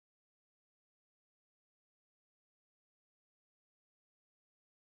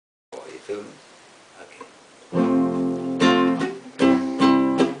feel me? Okay.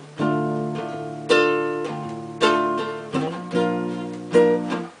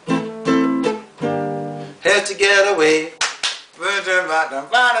 Had to get away.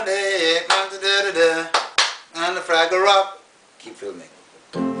 And the Fraggle Rock. Keep filming.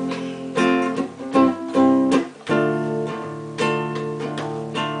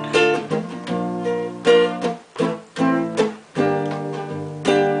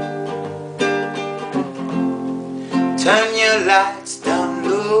 Turn your lights down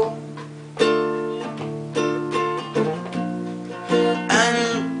low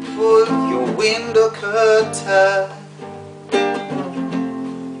and pull your window curtain.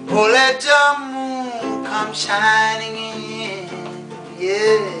 Oh, let the moon come shining in,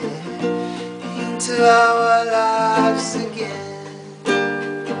 yeah, into our lives again.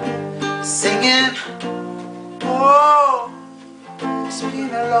 Singing, oh, it's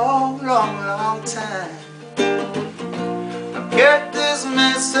been a long, long, long time. Get this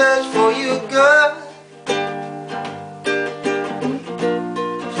message for you, girl.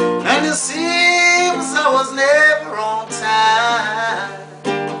 And it seems I was never on time.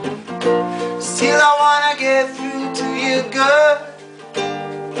 Still I wanna get through to you, girl.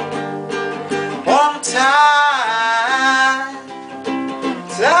 One time.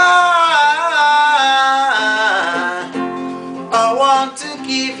 I want to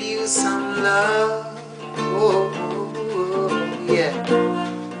give you some love. Oh. Yeah.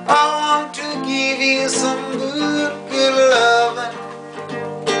 I want to give you some good, good loving.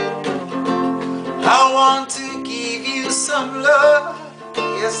 I want to give you some love.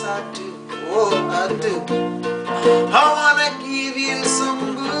 Yes, I do. Oh, I do. I want to give you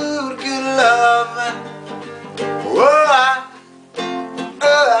some good, good loving.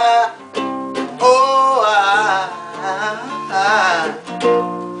 Oh,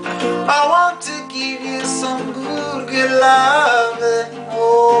 I want to give you some good, good loving.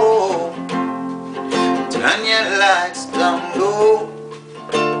 Oh, turn your lights down low.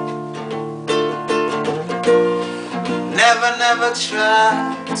 Never, never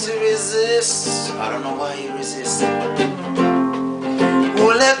try to resist. I don't know why you resist. Oh,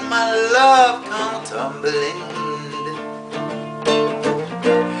 let my love come tumbling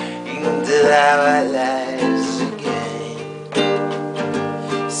into our lives again.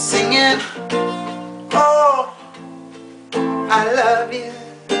 Singing, oh, I love you,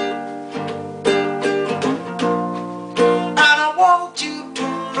 and I want you to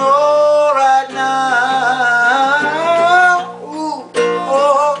know right now, ooh,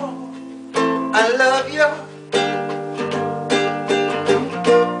 oh, I love you,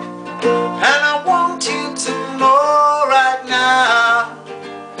 and I want you to know right now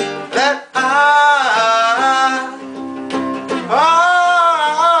that I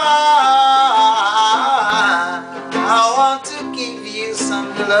want to give you some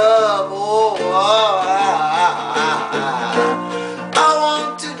love. Oh, I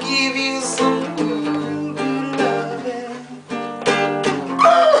want to give you some good, good loving.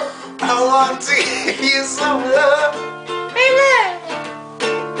 I want to give you some love, baby.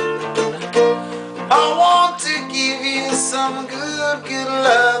 I want to give you some good, good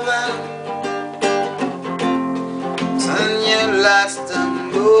loving. Turn your lights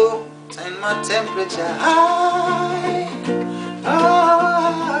down low, turn my temperature high.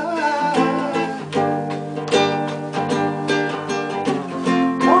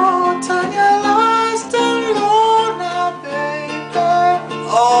 Oh, turn your lights down low now, baby.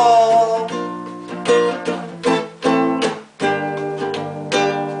 Oh,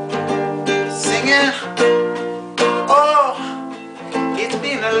 singing, oh, it's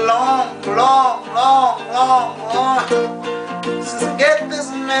been a long, long, long, long, long since I get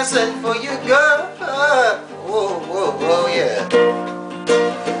this message for you, girl. Oh, oh, oh, yeah.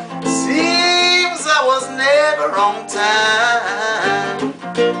 Seems I was never on time.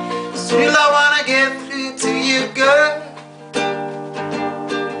 Still I wanna get through to you, girl.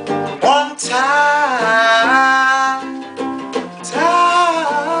 One time. Oh,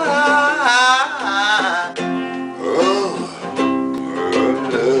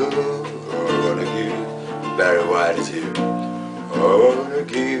 love, I wanna give Barry White is here. I wanna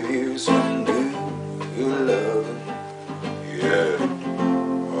give you some good, good love. Yeah,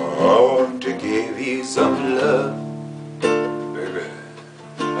 I want to give you some love, baby.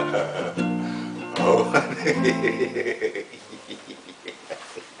 I wanna